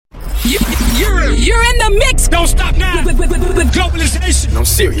You're in the mix. Don't stop now. With Globalization on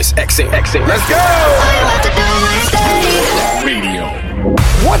SiriusXM. Let's go. All you have to do is stay. Radio.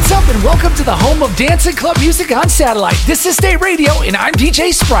 What's up and welcome to the home of dance and club music on satellite. This is STAYradio and I'm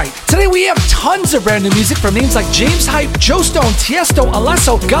DJ Spryte. Today we have tons of brand new music from names like James Hype, Joe Stone, Tiesto,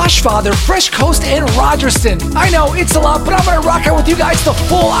 Alesso, Goshfather, Fresh Coast, and Rogerston. I know it's a lot, but I'm gonna rock out with you guys the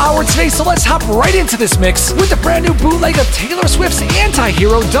full hour today, so let's hop right into this mix with the brand new bootleg of Taylor Swift's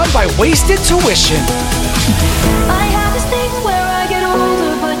Anti-Hero done by Wasted Tuition. I have this thing where I get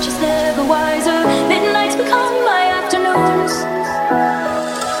older, but just never wiser. Midnights become my afternoons.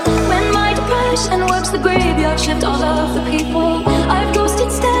 When my depression works the graveyard shift, all of the people I've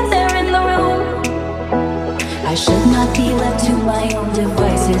ghosted stand there in the room. I should not be left to my own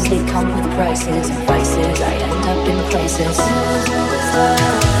devices. They come with prices and vices. I end up in crisis.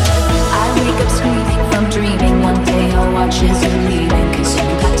 I wake up screaming from dreaming. One day I'll watch as you're leaving, 'cause you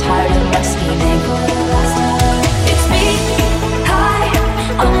got tired of my scheming. It's me, hi,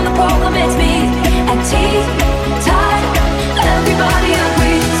 I'm the problem, it's me. At tea time, everybody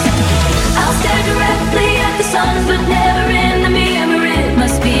agrees. I'll stare directly at the sun, but never in the mirror. It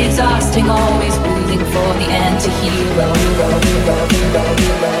must be exhausting, always moving for the anti-hero.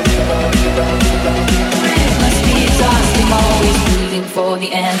 It must be exhausting, always moving for the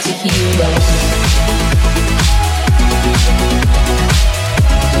anti-hero.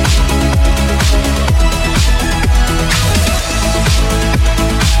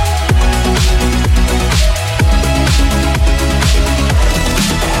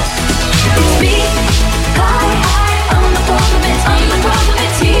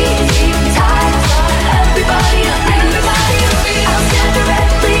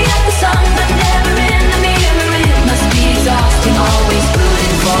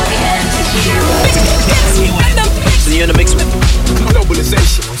 You're in the mix with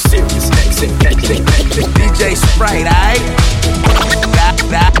Globalization on SiriusXM. DJ Spryte, aight?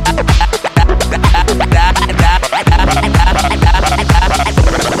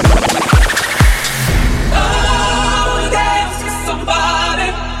 Oh, dance with somebody.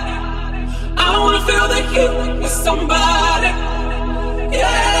 I wanna feel the heat with somebody. Yeah,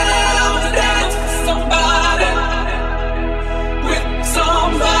 I wanna dance with somebody. With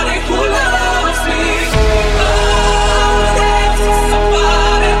somebody who loves me.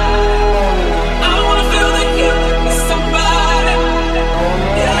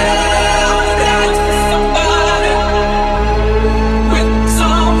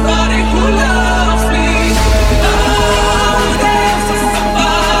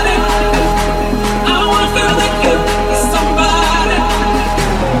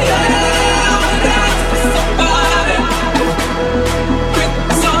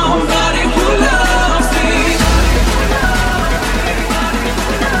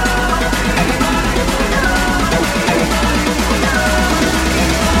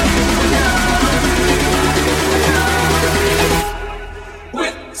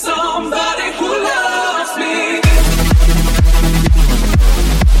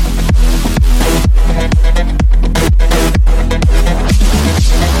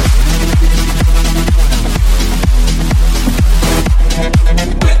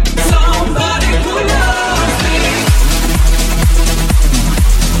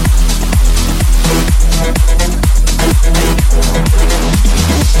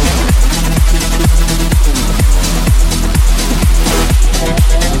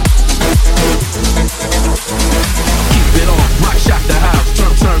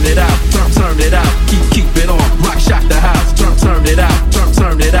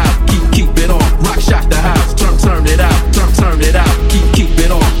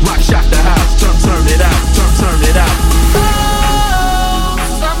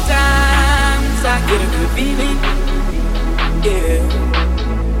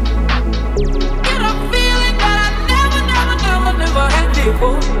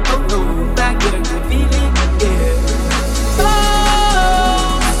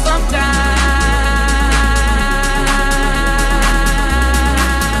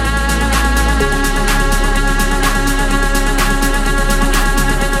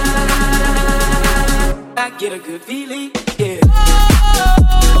 Get a good feeling, yeah.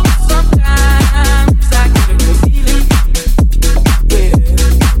 Sometimes I get a good feeling, yeah.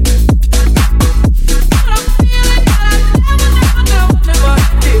 I'm feeling that I never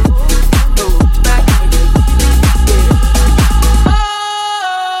did. No, I get a good feeling, yeah.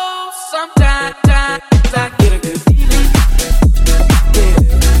 Oh, sometimes I get a good feeling, yeah.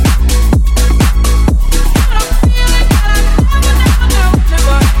 I'm feeling that I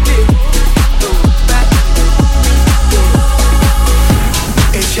never did. No, I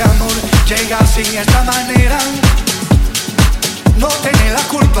llega así de esta manera, no tiene la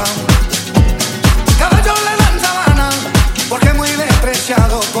culpa. Caballo le dan sabana, porque es muy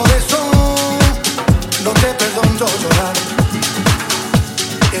despreciado, por eso no te perdono llorar.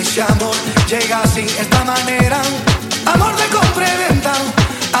 Ese amor llega así de esta manera, amor de compra y venta,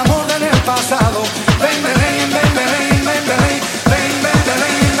 amor en el pasado. Ven, ven, ven, ven, ven, ven, ven, ven.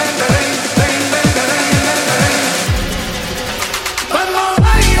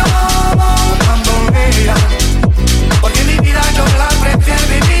 Porque mi vida yo la prefiero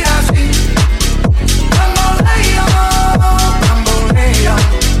vivir así. Bambolea, bambolea.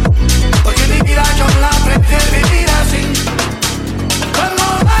 Porque mi vida yo la prefiero vivir así.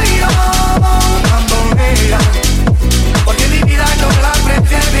 Bambolea, bambolea. Porque mi vida yo la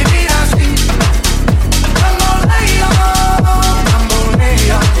prefiero vivir así. Bambolea,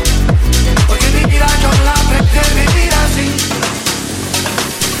 bambolea. Porque mi vida yo la prefiero vivir así.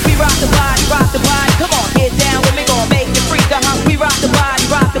 We rock the body, come on, get down with me, gon' make you freak, We rock the body,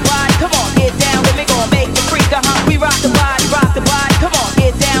 come on, get down with me, gon' make you freak, We rock the body, come on,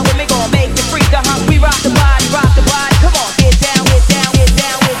 get down with me, gon' make you freak, We rock the body, come on, get down, get down, get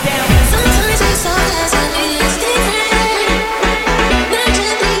down, get down. Sometimes it's all as I need is different.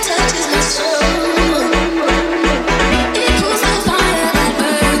 Magically touches my soul. It pulls the fire that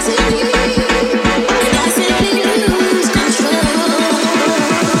burns in me, and I simply lose control.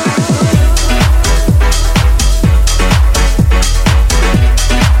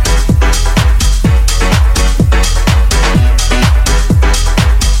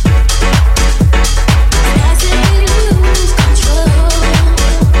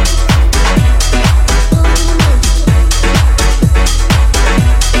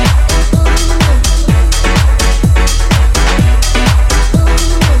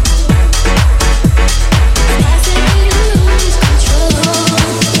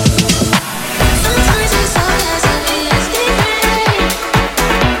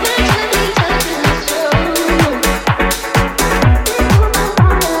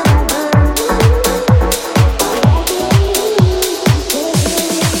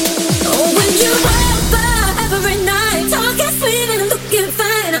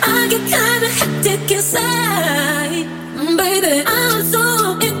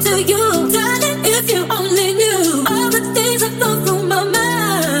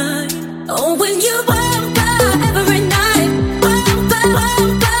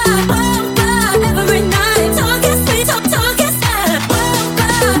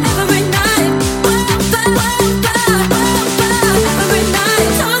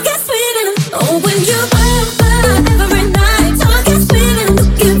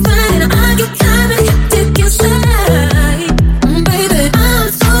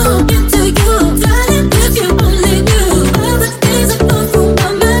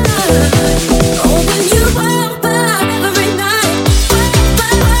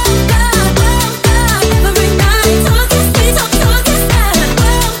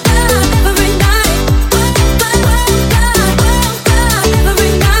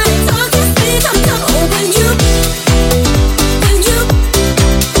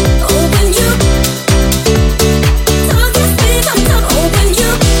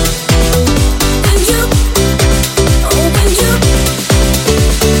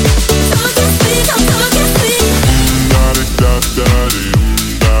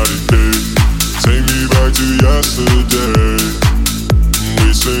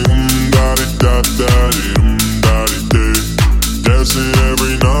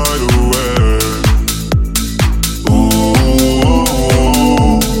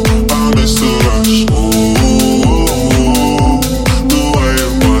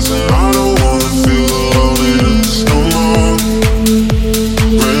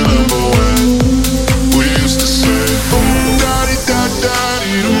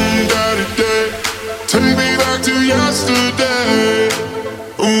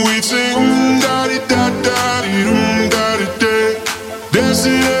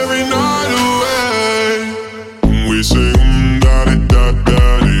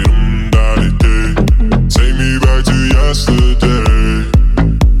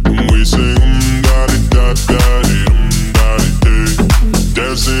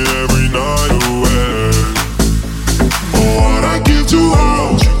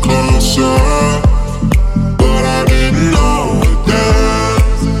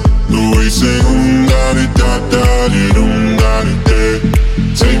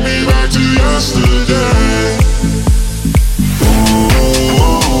 Take me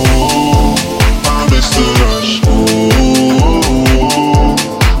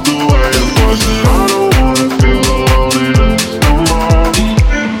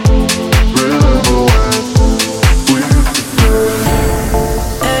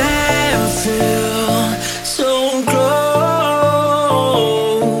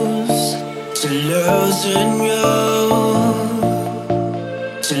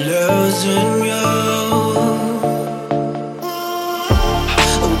losing you.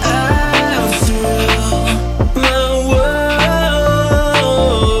 I'm through my world,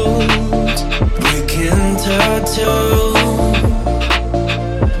 breaking tattoo,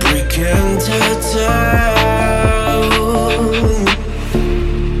 breaking tattoo.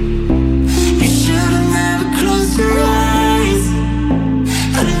 You should have never closed your eyes.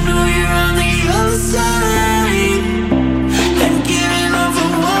 I know you're on the other side, and giving over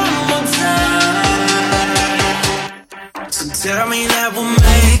one more time. So tell me that we'll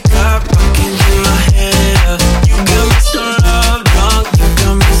make up. I can do my head up. You got me so love drunk, you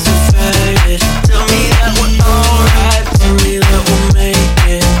got me so faded. Tell me that we're alright. Tell me that we'll make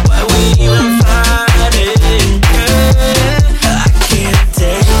it. Why we even fighting? Yeah, I can't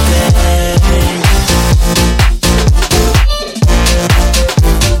take that.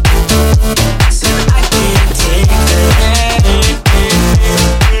 Said I can't take that.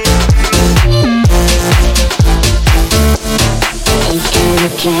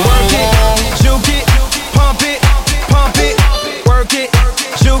 Work it, juke it, pump it, work it,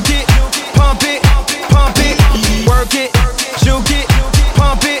 juke it, pump it, work it, juke it,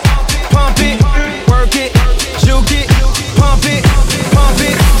 pump it, work it, juke it, pump it.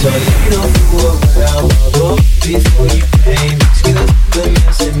 So you don't do around before you came. Excuse the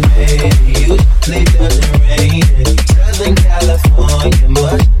mess it made. Usually doesn't rain in Southern California,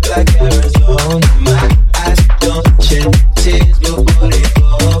 much like Arizona. My eyes don't shed tears before they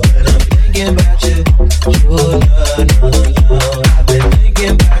fall, and I'm thinking about you. You no. I've been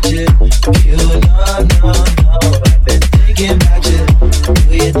thinking about you. You no. I've been thinking about you.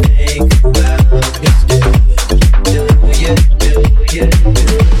 Do you think about me still? Do you?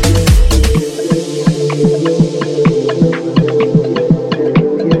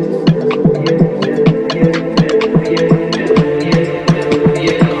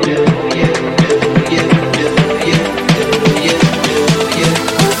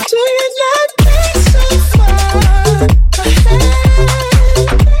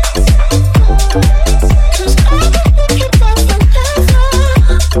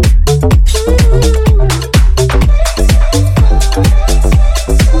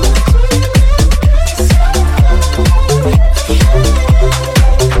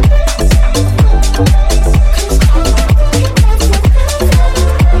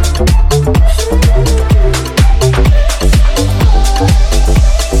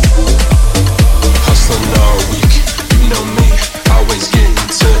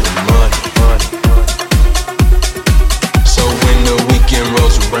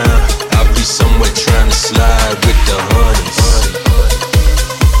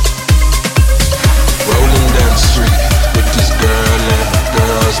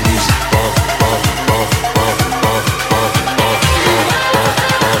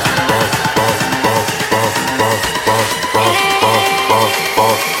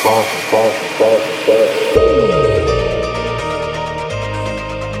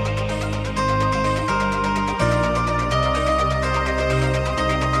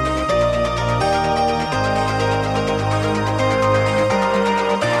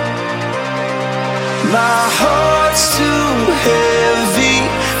 My heart's too heavy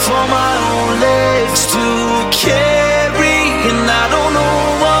for my own legs to carry, and I don't know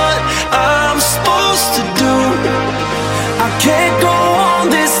what I'm supposed to do. I can't go on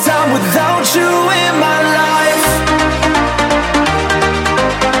this time without you in my life.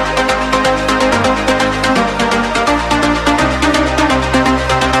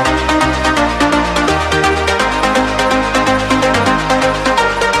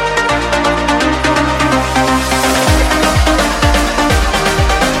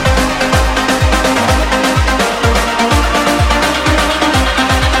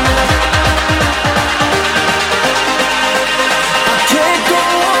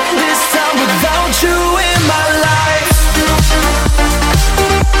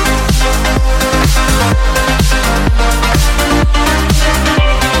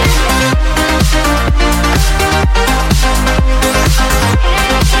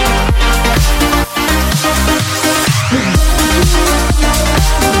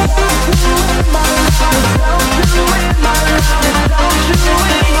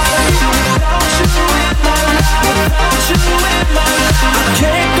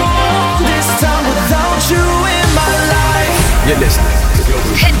 You're listening to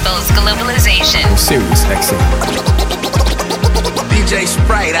Pitbull's Globalization. SiriusXM. DJ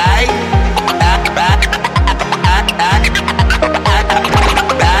Spryte, aight?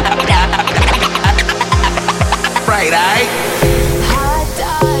 Spryte, aight?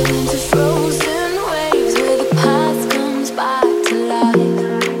 Dive into frozen waves where the past comes back to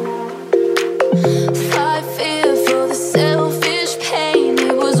life.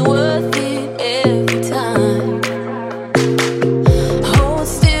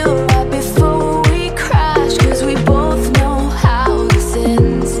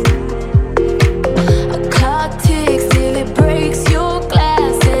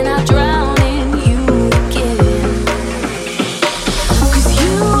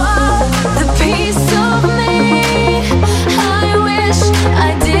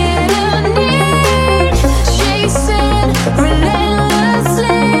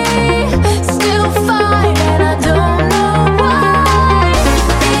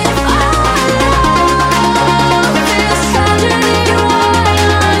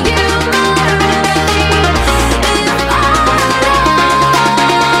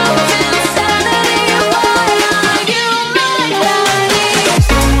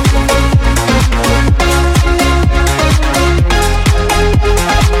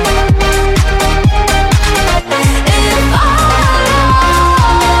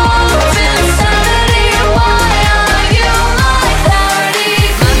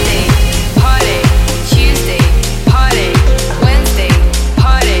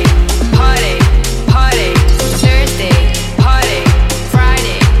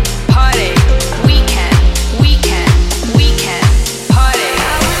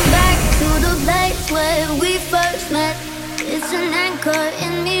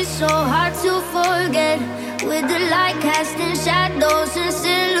 so hard to forget. With the light casting shadows and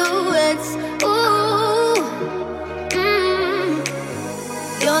silhouettes. Ooh,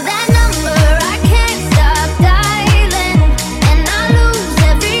 you're that number I can't stop dialing, and I lose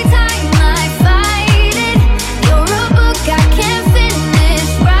every time I fight it. You're a book I can't finish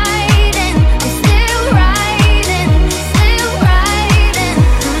writing. I'm still writing, still writing.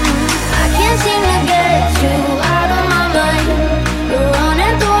 I can't seem to get you out of my mind. You're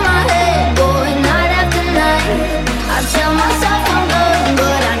running through my head, boy, night after night. I tell myself I'm good,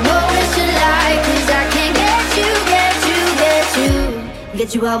 but I know it's a lie. 'Cause I can't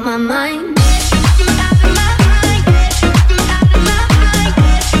get you out my mind.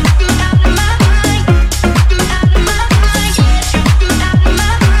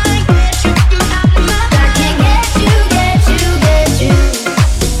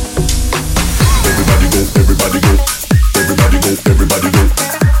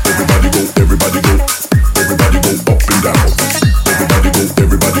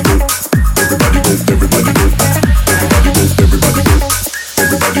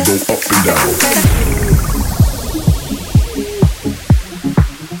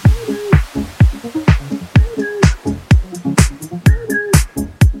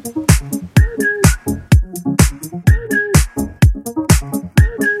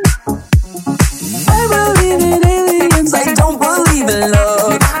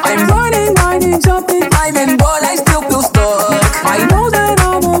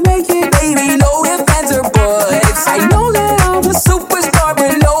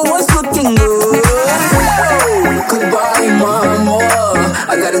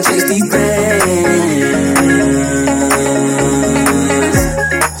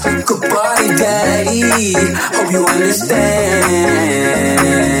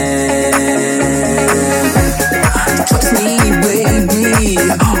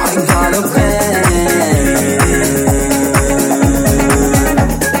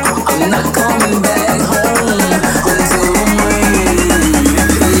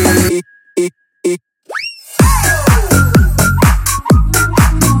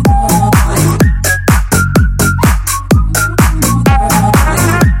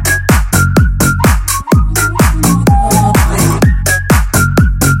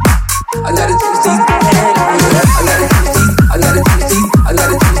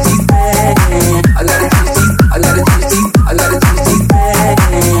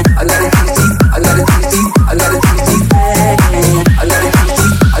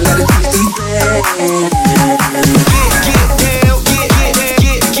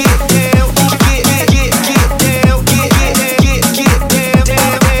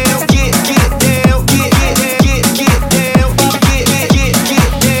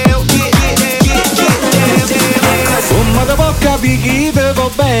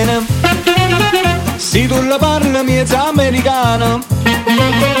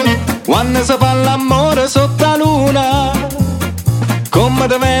 Quando si fa l'amore sotto la luna, come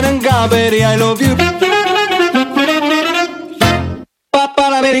te viene in capere I love you. Papà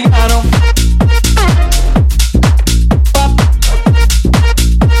l'americano.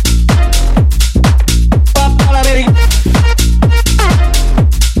 Papà l'americano.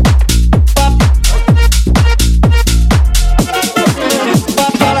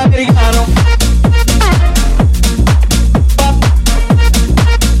 Papà l'americano.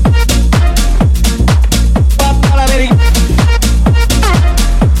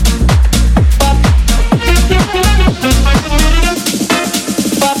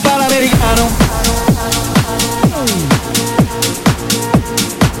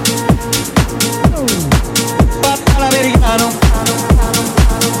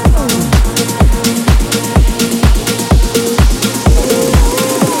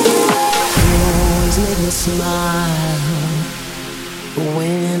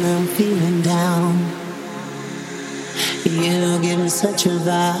 Such a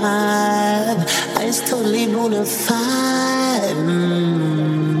vibe, it's totally bona fide.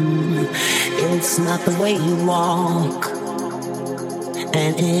 It's not the way you walk,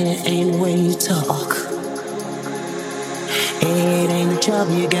 and it ain't the way you talk. It ain't the job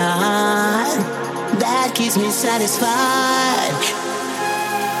you got that keeps me satisfied.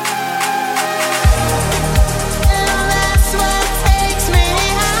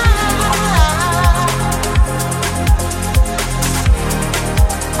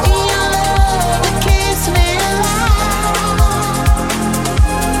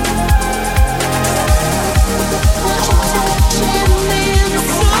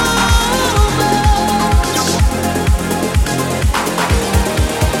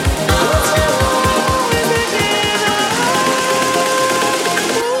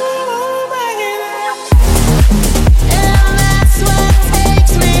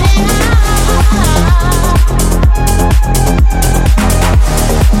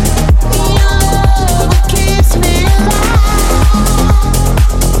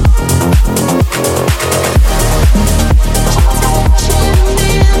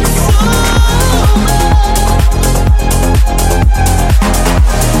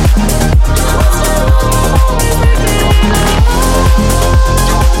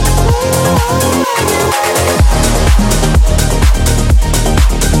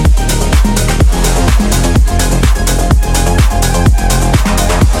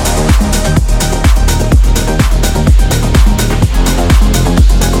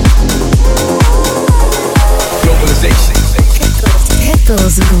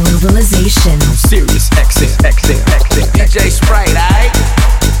 Pitbull's Globalization. SiriusXM. DJ Spryte, aight?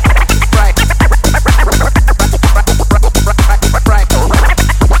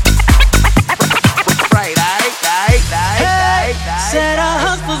 Said our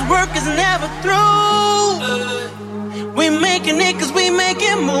hustler's work is never through. We making it cause we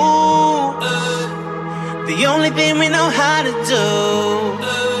making move. The only thing we know how to do.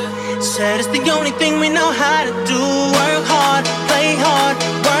 Said it's the only thing we know how to do. Work hard, play hard,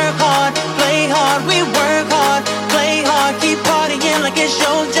 work hard, play hard. We work hard, play hard, keep partying like it's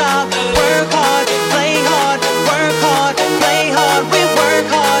your job. Work hard, play hard, work hard, play hard. We work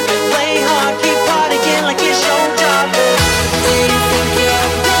hard, play hard, keep partying like it's your job. Do you think you're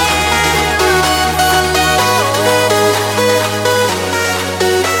better off alone?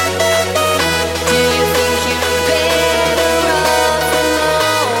 Do you think you're better off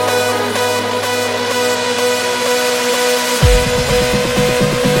alone?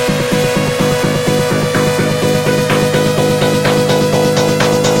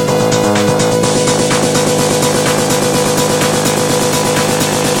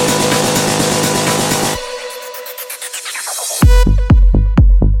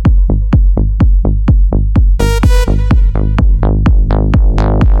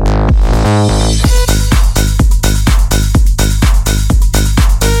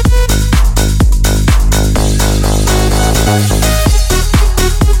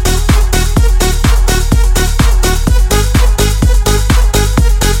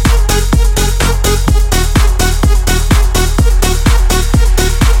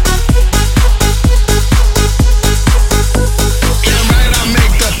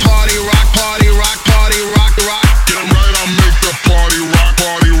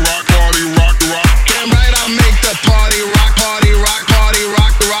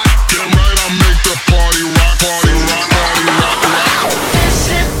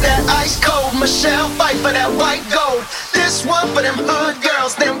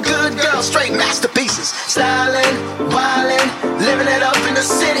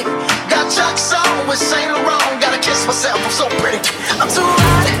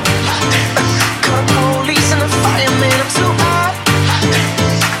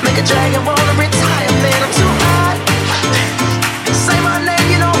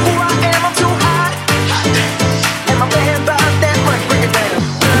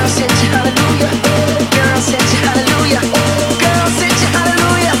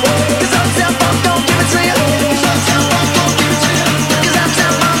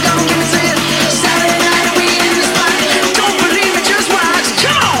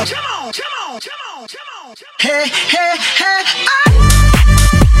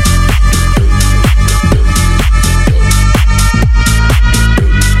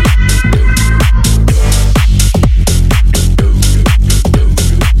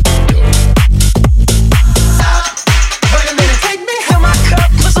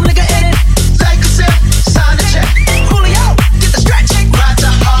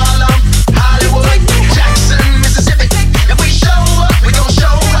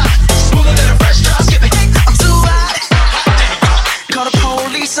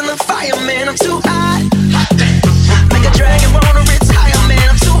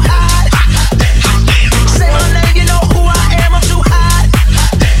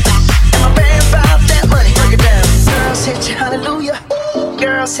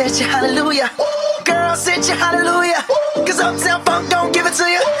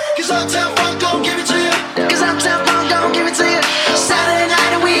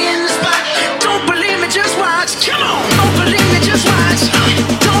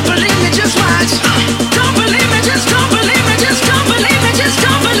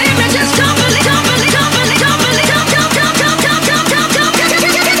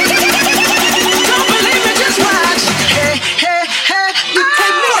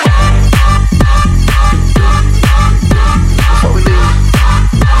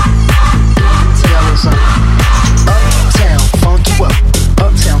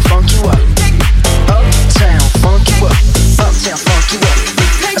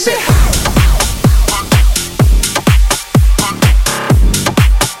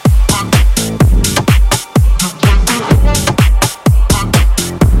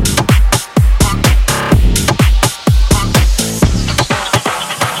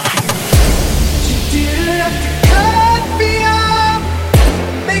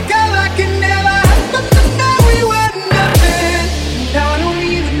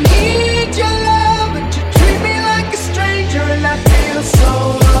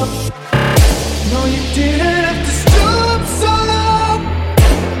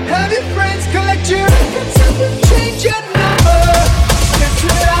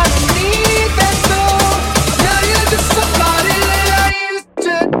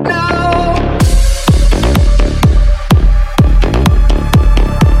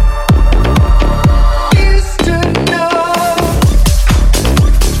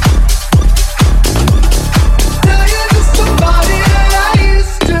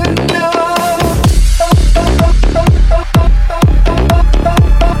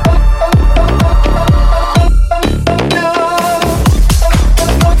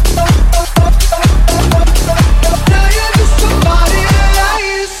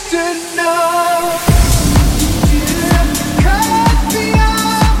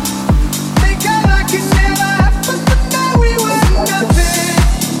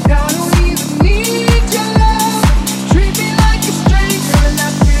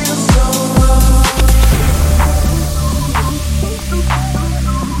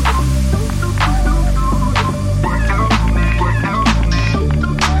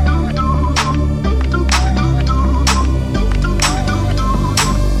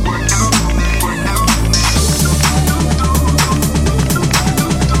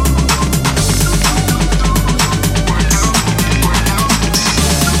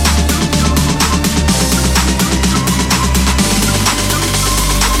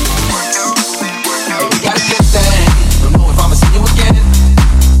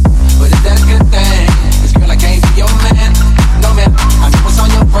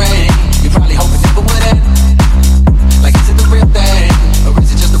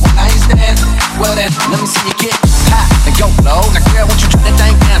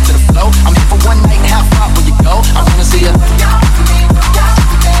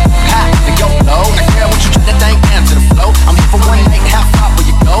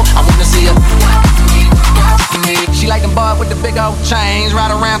 range,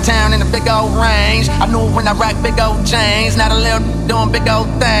 ride around town in a big old range. I knew it when I rock big old chains. Not a little doing big old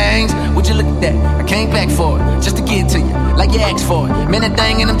things. Would you look at that? I came back for it, just to get to you, like you asked for it. Man, that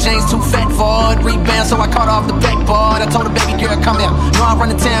thing in them jeans too fat for it. Rebound, so I caught off the backboard. I told her, baby girl, come here. Know I run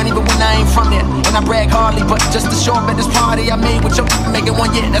the town even when I ain't from there. And I brag hardly, but just to show up at this party I made with your making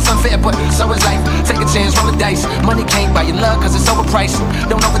one, yeah, that's unfair, but so is life. Take a chance, roll the dice. Money can't buy your love, cause it's overpriced.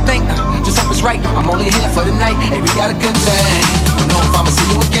 Don't overthink, just hope it's right. I'm only here for the night, hey, we got a good thing. Don't know if I'ma see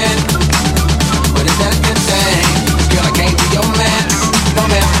you again, but is that a good thing? This girl, I can't be your man. No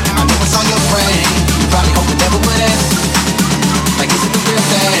man, I know it's on your brain. You probably hope it never would end. Like, is it the real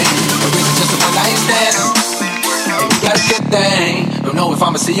thing, or is it just a one night stand? Hey, we got a good thing. Don't know if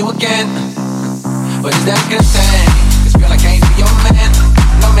I'ma see you again, but is that a good thing? This girl, I can't be your man.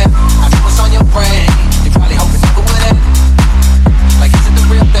 No man, I know what's on your brain. You probably hope it never would end. Like, is it the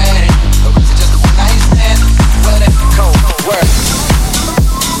real thing, or is it just a one night stand? Well, that's the cold word.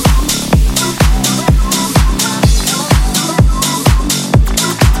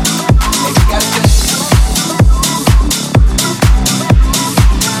 Hey, we got a good.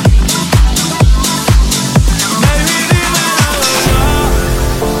 Baby, dime la verdad.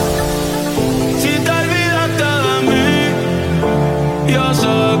 Si te olvidaste de mí, yo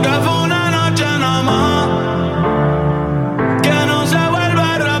sé que fue una noche nada más, que no se vuelve a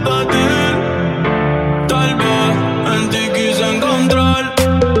repetir. Tal vez en ti quise encontrar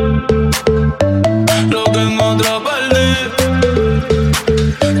lo que en otra perdí.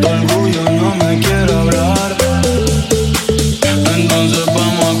 Tu orgullo no me quiere hablar, entonces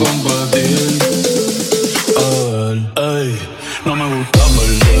vamos a competir. A ver, ey, no me gusta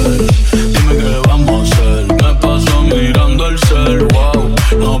perder. Dime qué vamos a hacer. Me paso mirando el cel, wow,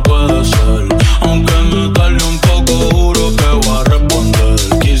 no puede ser. Aunque me tarde un poco, juro que voy a responder.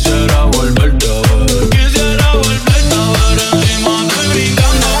 Quisiera volverte a ver. Quisiera volverte a ver. Encima estoy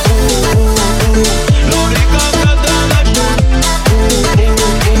brincando. Lo rica que te ves.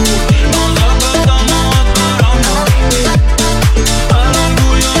 No sé qué estamos esperando. El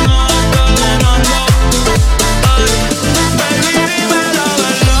orgullo no está ganando. Ay, baby, dime la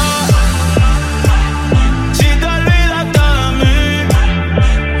verdad. Si te olvidaste de mí,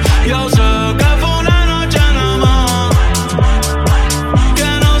 yo sé que fue una noche nada más, que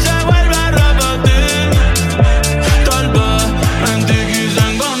no se vuelve a repetir. Tal vez en ti quise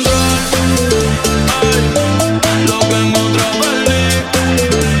encontrar, ay, lo que en otra perdí.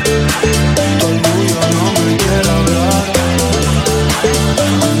 Tu orgullo no me quiere hablar,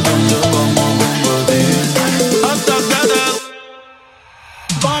 entonces vamos a competir. Hasta que te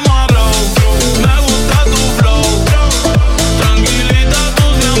vamos a blow. Me gusta tu flow. Tranquilita, tú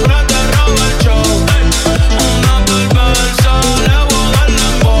siempre te robas el show. Una perversa, le voy a dar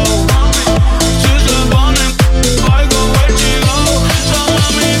dembow. Si se ponen, I go where she go. So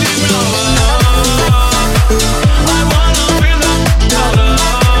mami, dime la verdad. I wanna feel that love.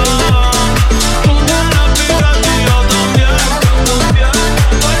 Tú tienes fibra y yo también.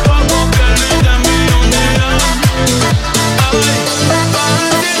 Cuerpo a piel y te envío un día. Ay, para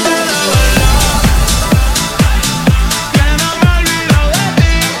decirte la verdad, que no me olvido de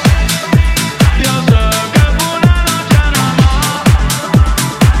ti. Yo sé que fue una noche nada más,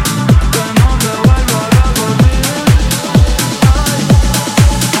 que no se vuelva a repetir.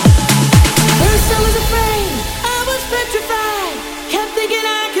 First I was afraid, I was petrified. Kept thinking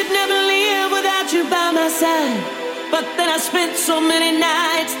I could never live without you by my side. But then I spent so many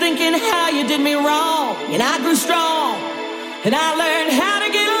nights thinking how you did me wrong. And I grew strong, and I learned how to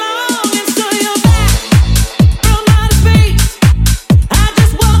get along. And so you're back from outer space. I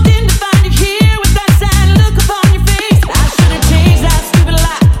just walked in to find you here with that sad look upon your face. I should have changed that stupid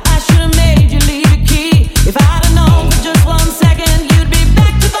lie. I should have made you leave the key. If I'd have known for just 1 second you'd be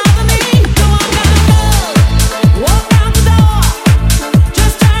back to bother me. Go on, gotta go. Walk out the door.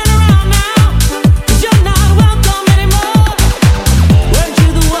 Just turn around now, 'cause you're not welcome anymore. Weren't you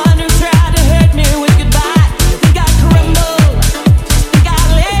the one who tried to hurt me with goodbye? Think I crumbled? Think I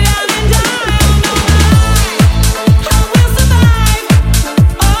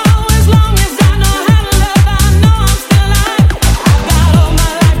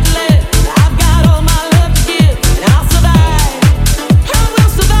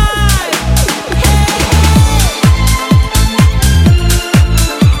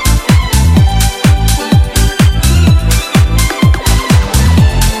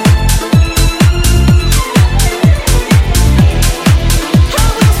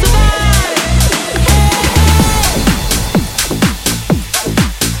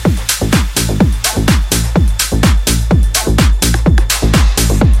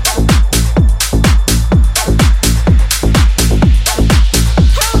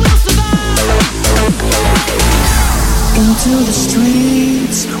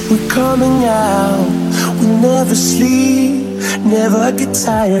we're coming out. We never sleep, never get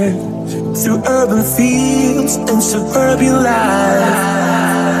tired. Through urban fields and suburban life.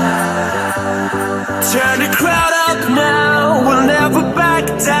 Turn the crowd up now, we'll never back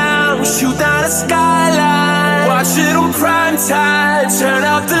down. Shoot down the skyline, watch it on prime time. Turn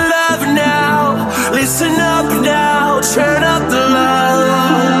up the love now, listen up now. Turn up the love.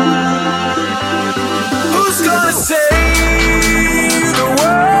 Who's gonna save the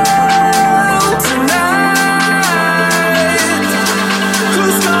world tonight?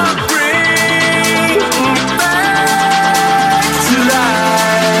 Who's gonna bring it back to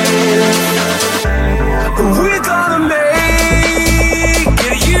life? We're gonna make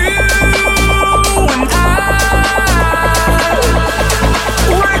it, you and I.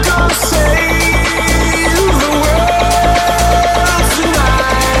 We're gonna save the world tonight.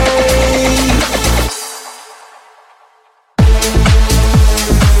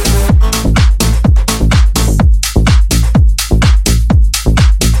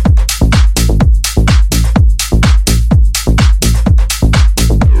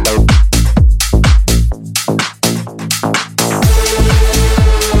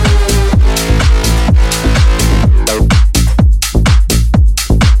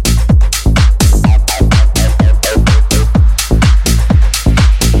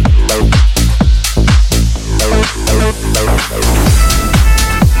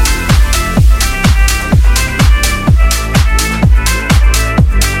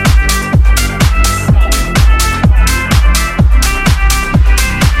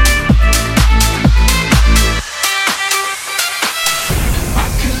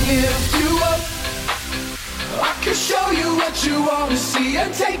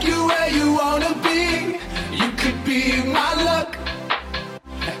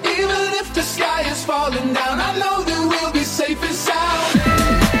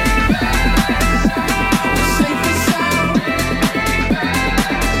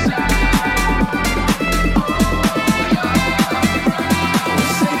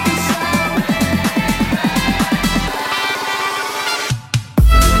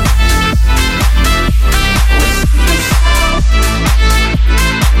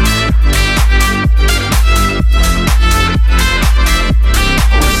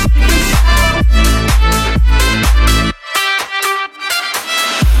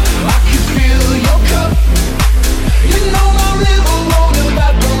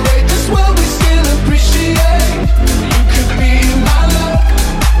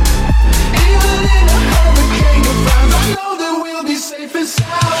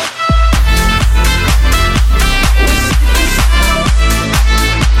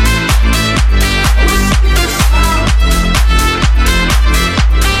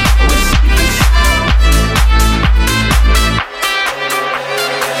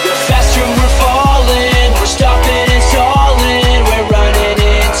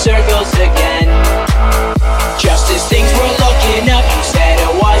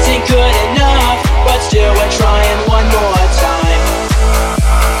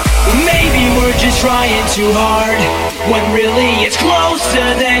 Too hard, when really it's closer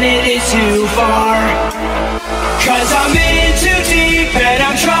than it is too far. Cause I'm in too deep and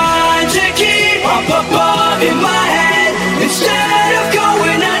I'm trying to keep up above in my head instead of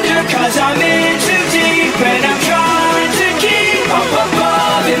going under. Cause I'm in too deep and I'm trying to keep up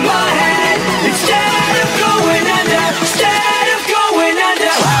above in my head instead of going under. Instead of going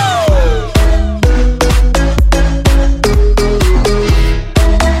under.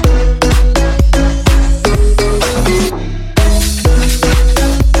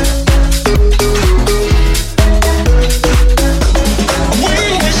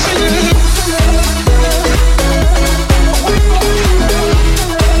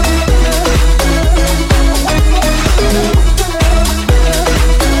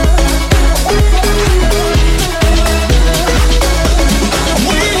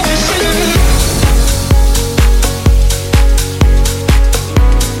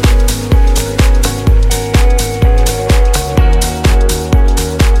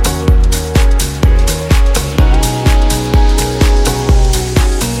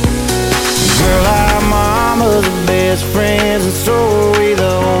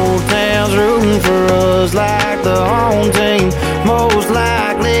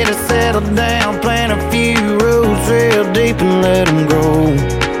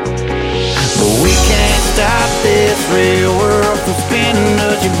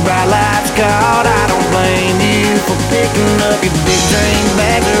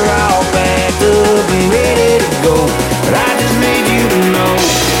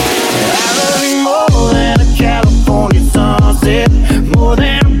 More than a California sunset, more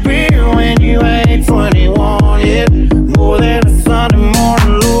than a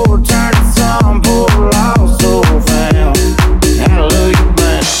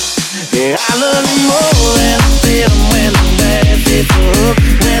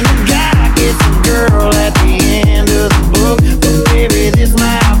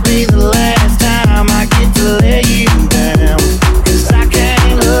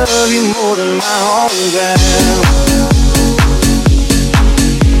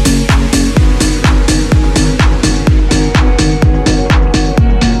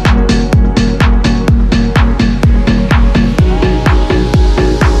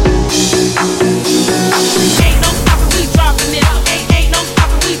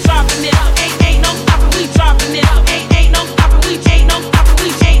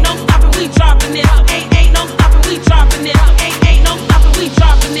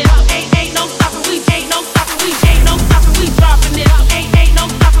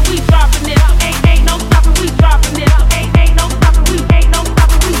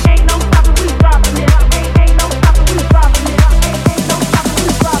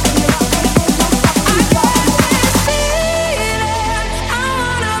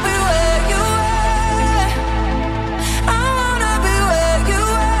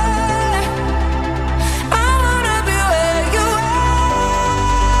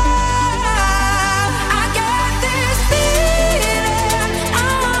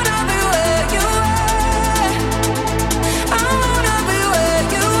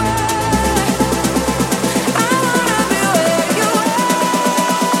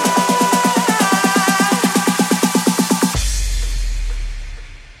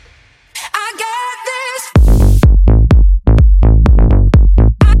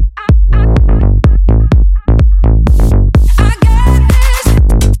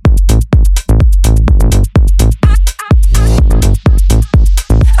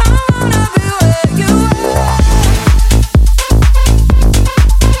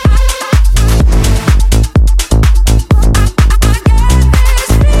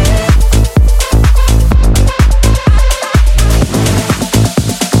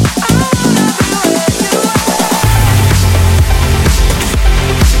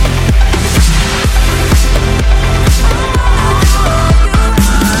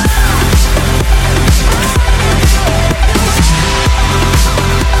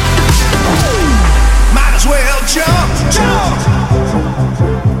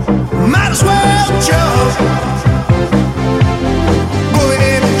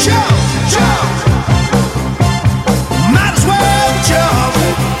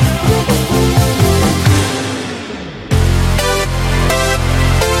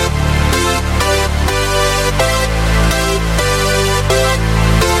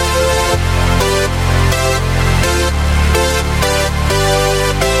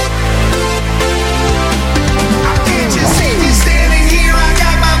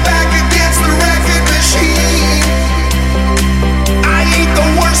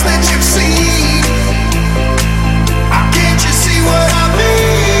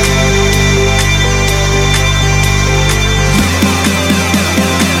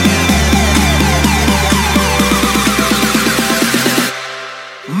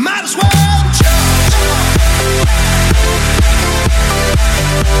might as well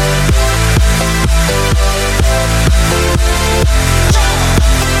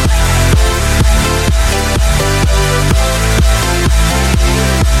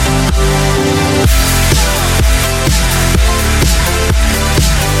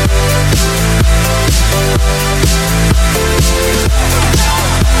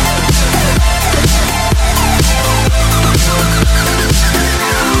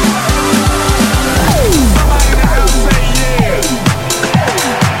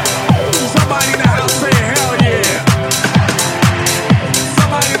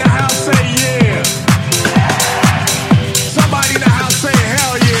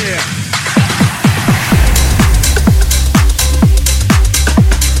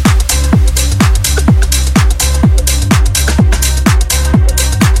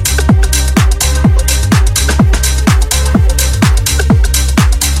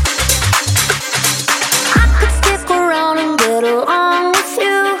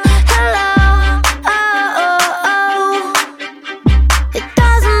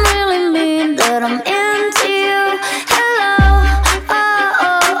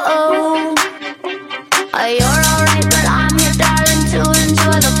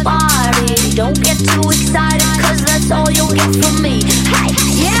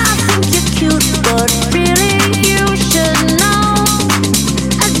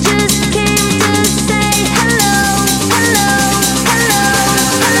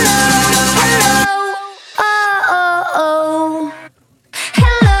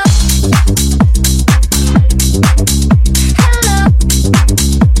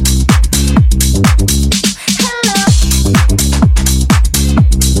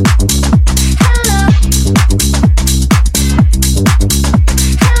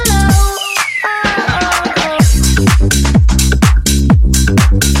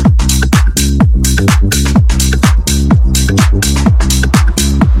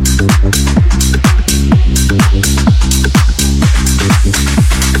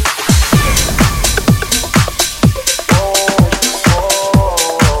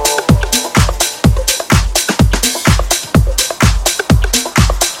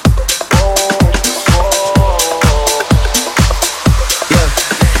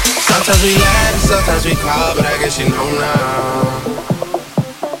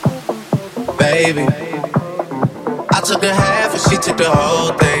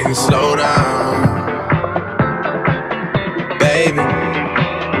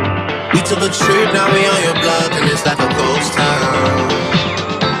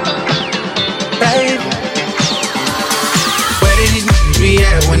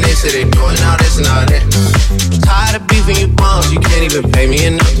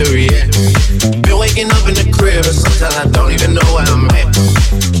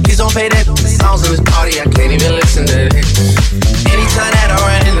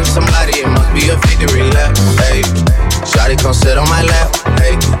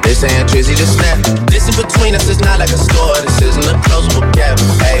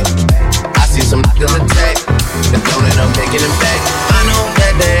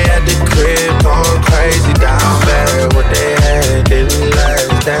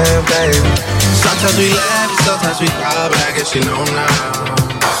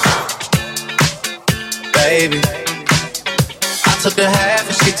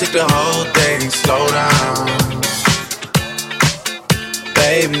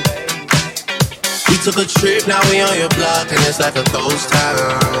like a ghost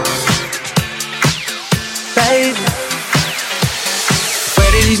town. Baby,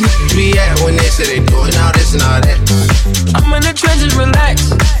 where did these niggas be at when they say they doing all this and all that? I'm in the trenches,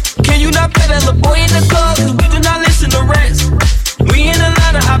 relax. Can you not play that little boy in the club? Cause we do not listen to rats. We in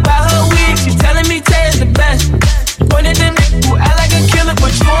Atlanta, I buy her wig. She telling me Tay is the best. Pointed the nigga who act like a killer,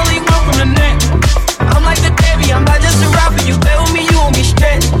 but you only one from the neck. I'm like the baby, I'm not just a rapper. You play with me, you won't be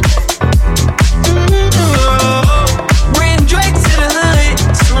stretched. Drake to the hood,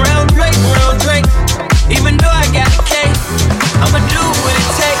 surround Drake, round Drake. Even though I got a K, I'ma do what it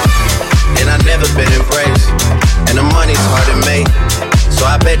takes. And I never been embraced, and the money's hard to make. So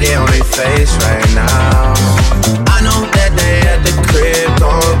I bet they on their face right now. I know that they at the crib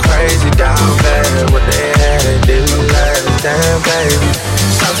going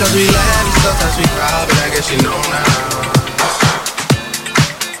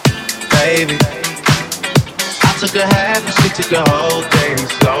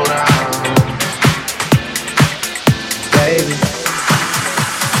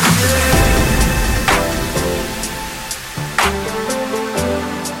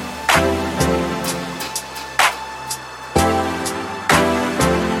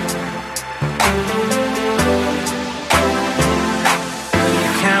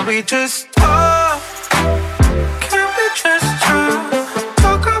we just talk? Can we just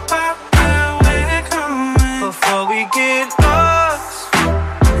talk about where we're going before we get lost?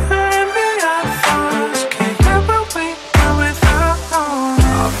 And be our thoughts. Can't get what we want without knowing.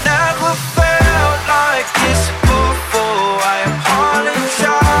 I've never felt like this before. I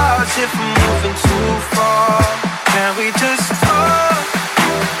apologize if I'm moving too far. Can we just talk?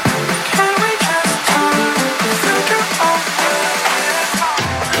 Can we just talk? Figure out where we're going.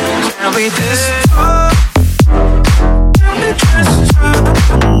 Can we just talk? Can we just talk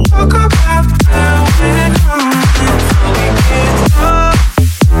about where we're going before we get lost?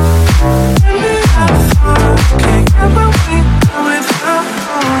 And be our thoughts. Can't get what we want without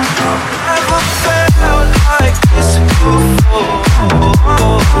knowing. I've never felt like this before.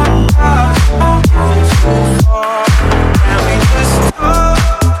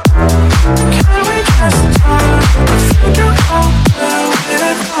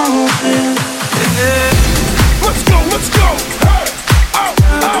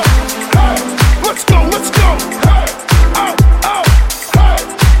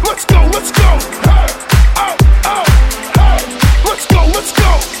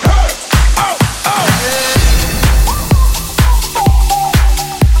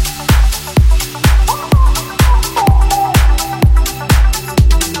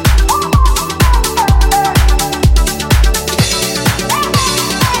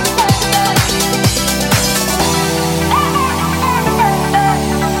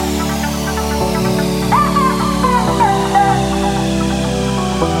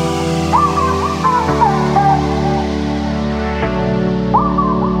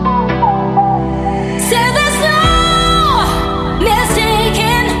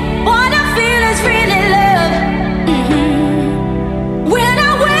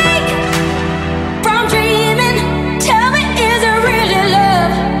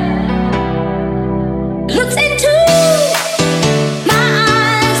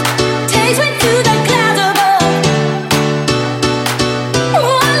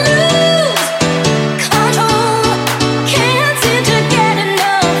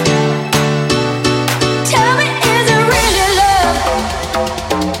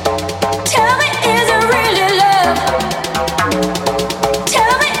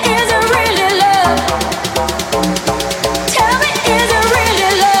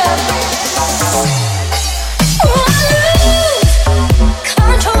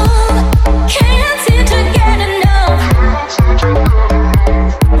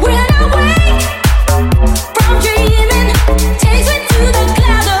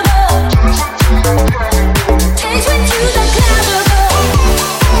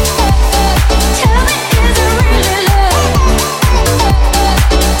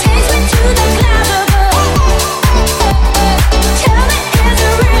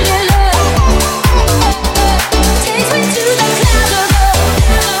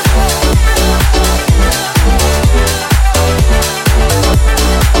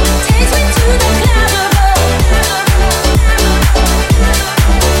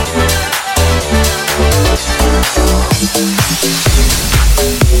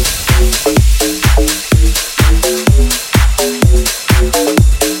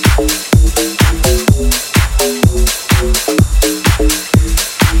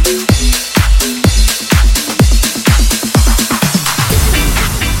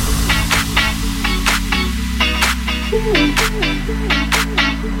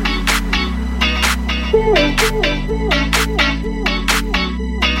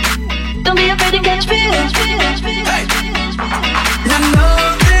 Don't be afraid to catch feels. Hey.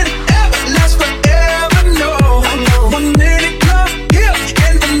 Nothing ever lasts forever, no. 1 minute come here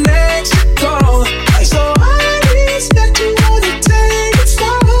and the next you go. So I respect you wanna take it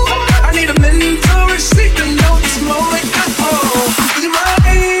slow. I need a minute to receive the know this moment at home. You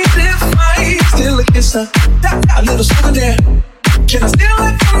mind if I still a kisser? A little something there. Can I steal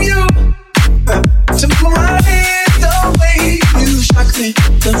it from you? To put my hand the way you shock me,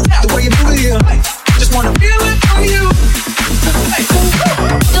 the way you move it here.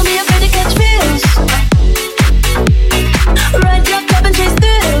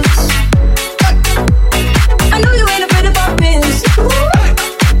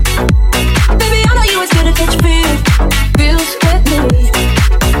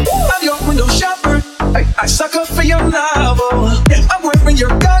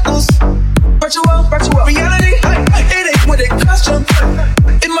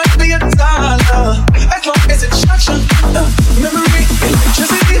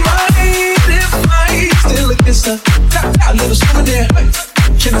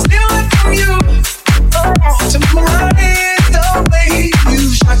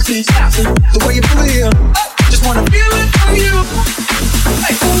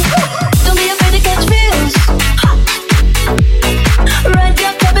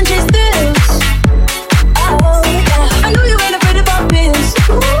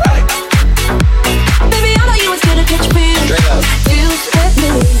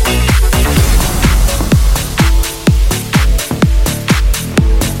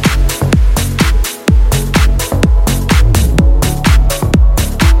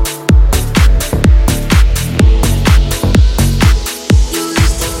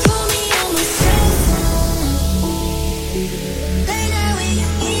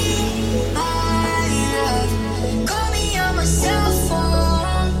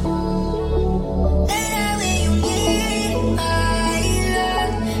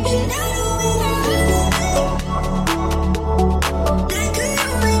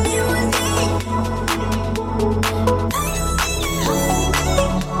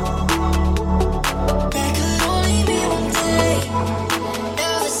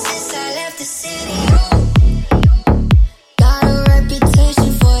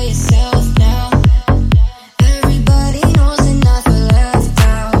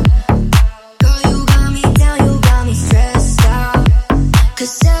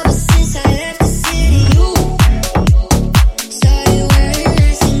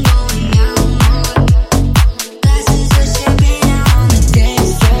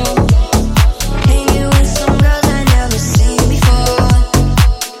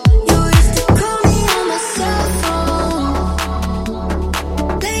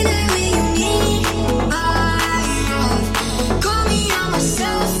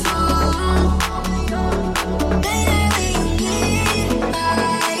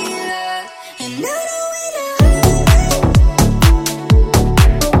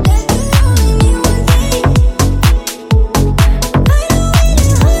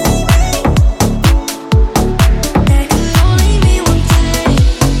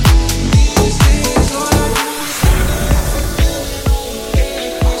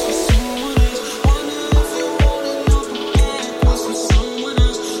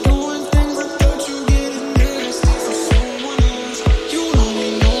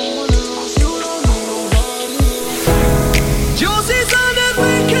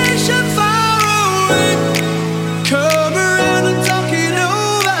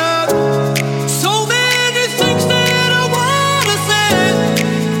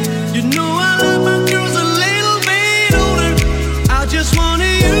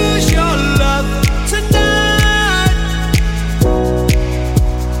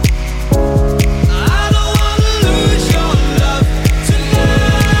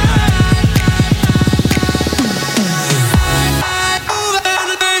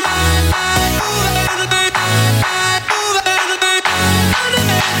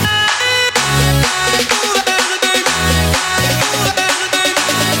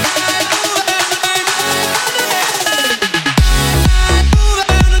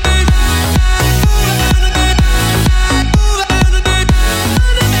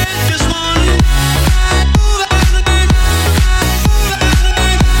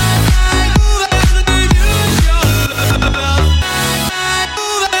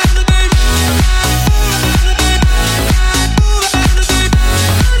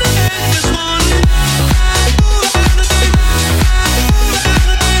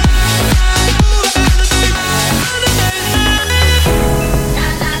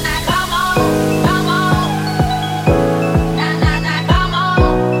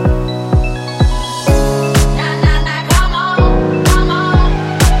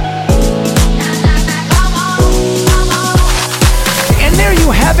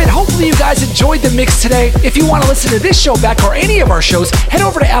 Hopefully you guys enjoyed the mix today. If you want to listen to this show back or any of our shows, head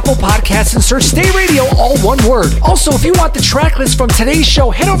over to Apple Podcasts and search Stay Radio, all one word. Also, if you want the track list from today's show,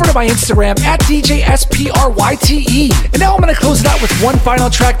 head over to my Instagram at DJ Spryte. And now I'm going to close it out with one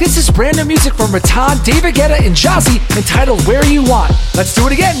final track. This is brand new music from Ratan, David Guetta, and Jazzy entitled Where You Want. Let's do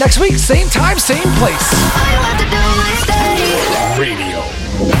it again next week, same time, same place. Radio.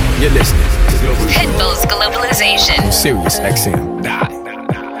 You're listening to Pitbull's Globalization. SiriusXM.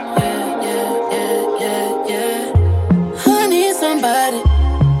 I need somebody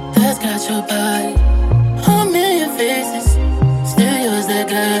that's got your body. A million faces, still yours that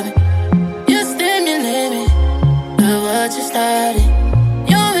got me. You stimulate me, love what you started.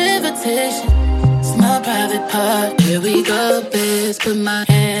 Your invitation, it's my private part. Here we go, babe, put my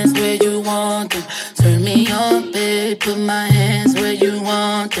hands where you want them. Turn me on, babe, put my hands where you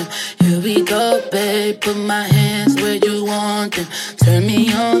want them. Here we go, babe, put my hands where you want them. Turn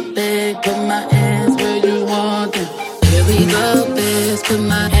me on,